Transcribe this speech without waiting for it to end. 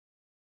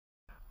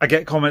I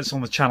get comments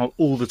on the channel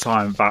all the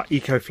time about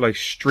Ecoflow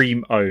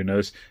stream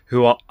owners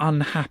who are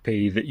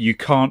unhappy that you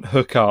can't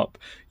hook up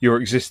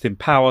your existing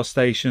power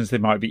stations. They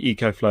might be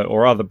Ecoflow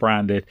or other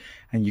branded,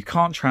 and you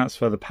can't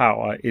transfer the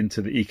power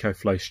into the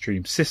Ecoflow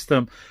stream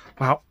system.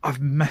 Well,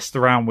 I've messed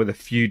around with a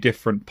few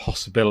different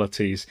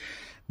possibilities.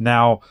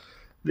 Now,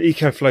 the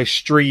Ecoflow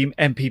stream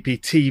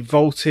MPPT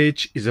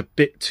voltage is a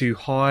bit too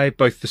high.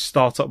 Both the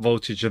startup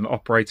voltage and the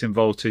operating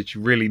voltage,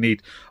 you really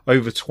need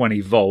over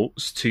 20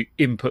 volts to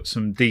input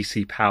some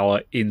DC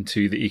power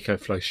into the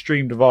Ecoflow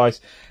stream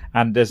device.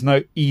 And there's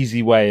no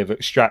easy way of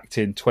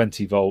extracting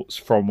 20 volts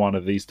from one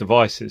of these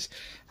devices.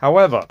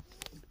 However,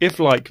 if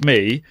like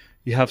me,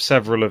 you have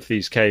several of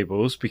these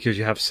cables because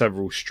you have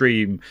several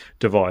stream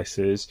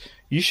devices,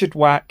 you should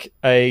whack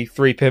a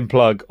 3-pin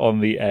plug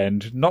on the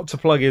end, not to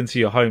plug into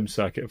your home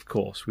circuit, of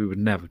course. We would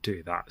never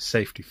do that.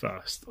 Safety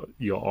first,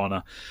 Your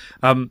Honour.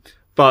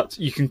 But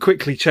you can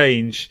quickly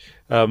change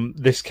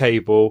this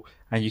cable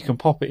and you can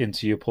pop it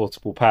into your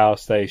portable power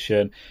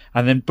station.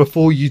 And then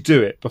before you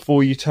do it,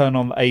 before you turn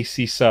on the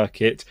AC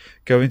circuit,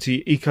 go into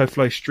your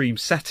Ecoflow stream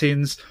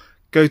settings,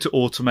 go to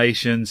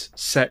automations,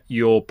 set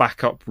your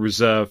backup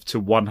reserve to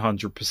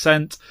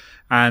 100%.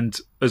 And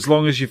as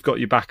long as you've got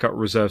your backup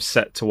reserve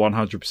set to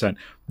 100%,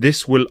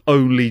 this will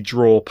only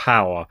draw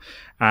power.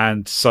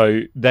 And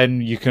so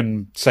then you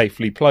can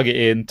safely plug it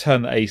in,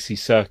 turn the AC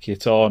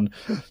circuit on.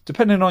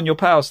 Depending on your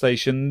power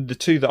station, the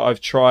two that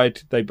I've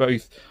tried, they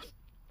both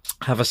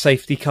have a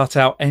safety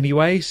cutout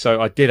anyway,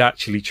 so I did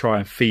actually try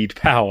and feed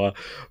power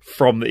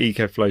from the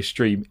Ecoflow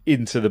stream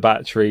into the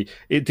battery.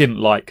 It didn't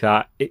like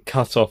that. It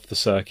cut off the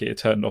circuit, it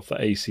turned off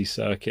the AC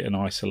circuit and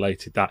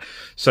isolated that.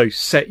 So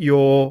set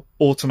your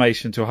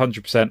automation to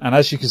 100%, and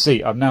as you can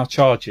see, I'm now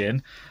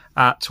charging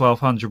at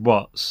 1200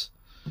 watts.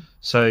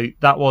 So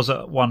that was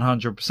at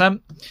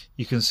 100%.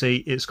 You can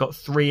see it's got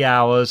 3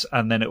 hours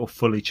and then it will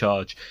fully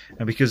charge.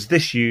 And because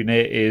this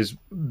unit is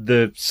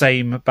the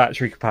same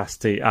battery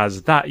capacity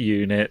as that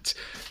unit,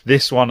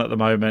 this one at the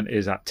moment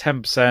is at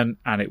 10%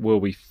 and it will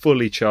be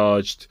fully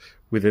charged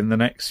within the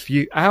next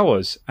few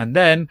hours. And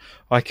then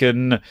I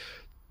can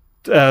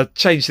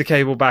change the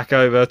cable back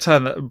over,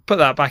 put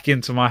that back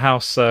into my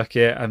house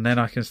circuit, and then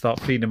I can start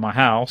feeding my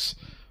house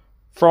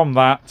from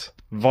that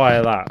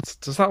via that.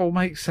 Does that all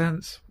make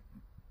sense?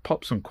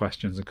 Pop some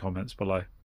questions and comments below.